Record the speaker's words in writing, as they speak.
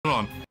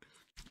on.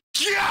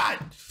 God!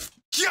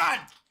 God!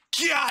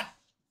 God!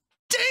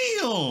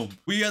 Damn!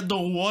 We got the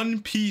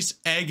One Piece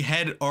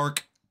Egghead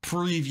arc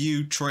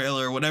preview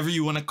trailer, whatever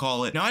you want to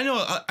call it. Now I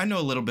know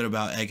a little bit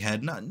about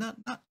Egghead, not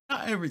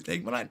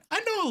everything, but I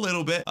know a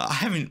little bit. I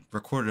haven't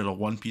recorded a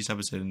One Piece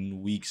episode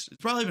in weeks.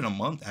 It's probably been a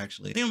month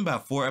actually. I think I'm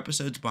about 4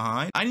 episodes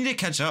behind. I need to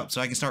catch up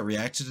so I can start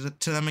reacting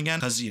to them again,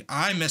 because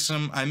I miss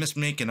them. I miss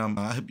making them.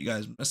 I hope you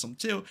guys miss them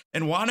too.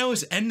 And Wano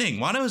is ending.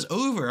 Wano is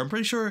over. I'm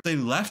pretty sure they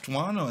left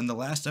Wano in the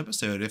last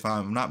episode, if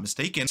I'm not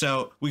mistaken.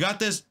 So we got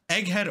this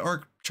Egghead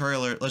arc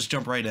trailer. Let's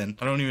jump right in.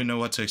 I don't even know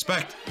what to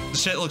expect.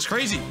 This shit looks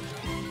crazy.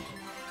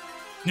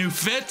 New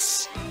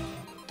fits.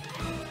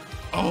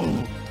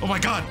 Oh my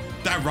god,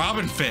 that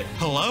Robin fit.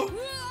 Hello?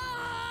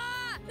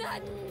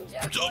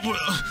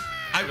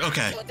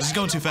 Okay, this is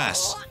going too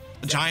fast.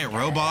 A giant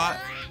robot.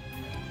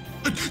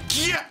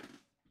 Yeah.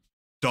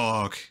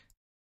 Dog.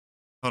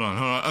 Hold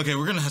on. Okay,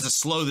 we're gonna have to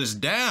slow this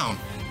down.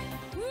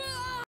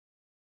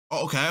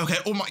 Okay.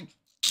 Oh my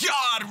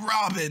god,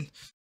 Robin.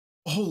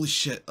 Holy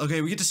shit.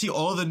 Okay, we get to see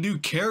all the new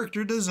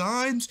character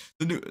designs.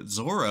 The new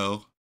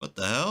Zoro. What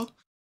the hell?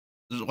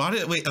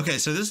 Wait, okay,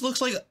 so this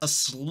looks like a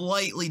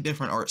slightly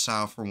different art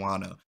style for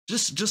Wano.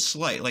 Just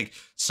slight. Like,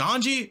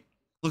 Sanji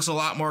looks a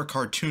lot more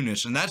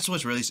cartoonish, and that's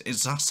what's really...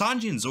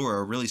 Sanji and Zoro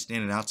are really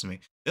standing out to me.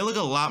 They look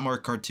a lot more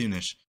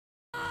cartoonish.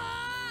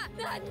 I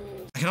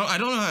don't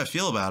know how I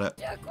feel about it.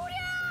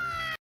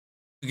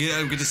 We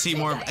get to see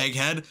more of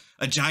Egghead,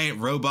 a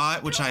giant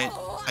robot, which I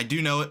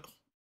do know it.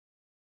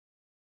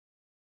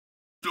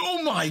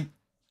 Oh my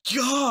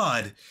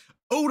god!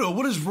 Oda,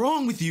 what is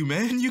wrong with you,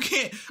 man? We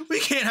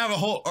can't have a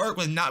whole arc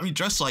with not me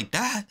dressed like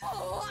that.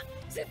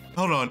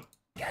 Hold on.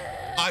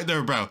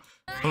 There, bro.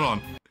 Hold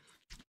on.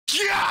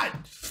 God!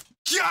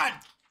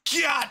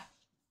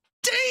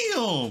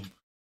 Damn!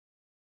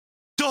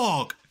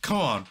 Dog,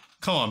 come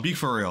on, be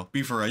for real.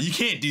 You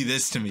can't do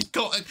this to me.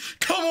 Come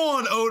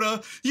on,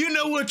 Oda. You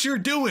know what you're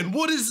doing.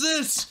 What is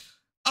this?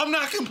 I'm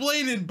not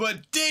complaining,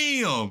 but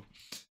damn.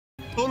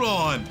 Hold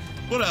on.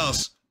 What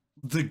else?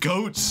 The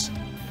goats.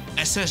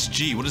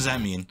 SSG, what does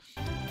that mean?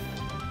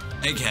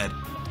 Egghead.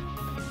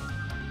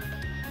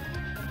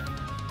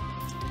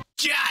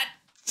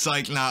 It's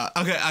like, nah.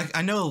 Okay,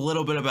 I know a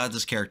little bit about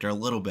this character, a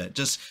little bit.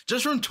 Just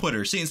from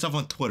Twitter, seeing stuff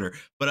on Twitter.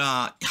 But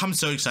I'm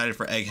so excited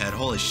for Egghead.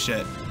 Holy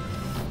shit.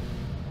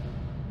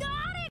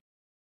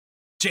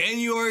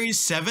 January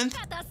 7th?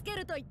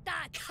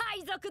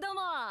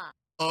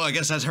 Oh, I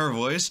guess that's her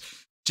voice.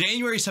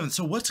 January 7th.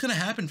 So what's gonna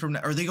happen from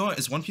now?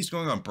 Is One Piece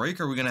going on break,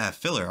 or are we gonna have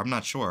filler? I'm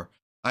not sure.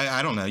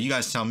 I don't know. You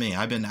guys tell me.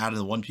 I've been out of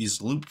the One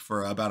Piece loop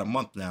for about a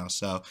month now,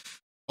 so.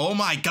 Oh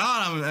my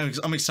god,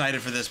 I'm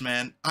excited for this,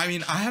 man. I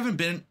mean, I haven't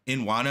been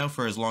in Wano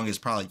for as long as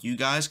probably you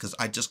guys, because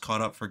I just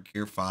caught up for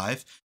Gear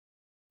 5.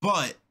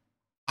 But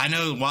I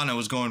know Wano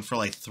was going for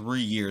like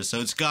 3 years, so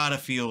it's gotta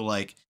feel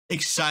like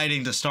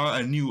exciting to start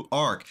a new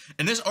arc.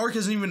 And this arc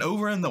isn't even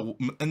over in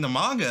the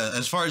manga,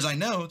 as far as I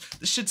know.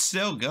 This shit's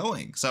still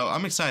going. So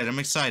I'm excited.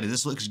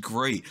 This looks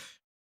great.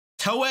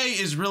 Toei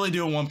is really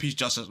doing One Piece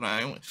justice,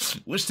 man. I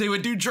wish they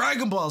would do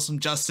Dragon Ball some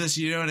justice,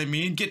 you know what I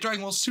mean? Get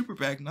Dragon Ball Super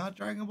back, not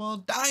Dragon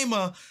Ball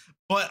Daima.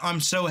 But I'm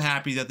so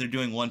happy that they're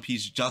doing One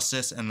Piece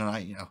justice, and then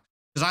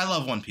because I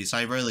love One Piece,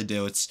 I really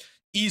do. It's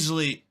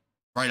easily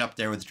right up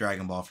there with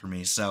Dragon Ball for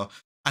me. So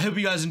I hope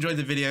you guys enjoyed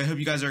the video. I hope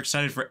you guys are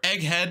excited for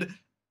Egghead,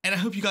 and I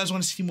hope you guys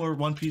want to see more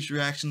One Piece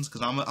reactions,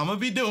 because I'm gonna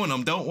be doing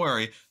them, don't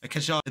worry. I'll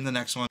catch y'all in the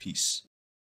next one. Peace.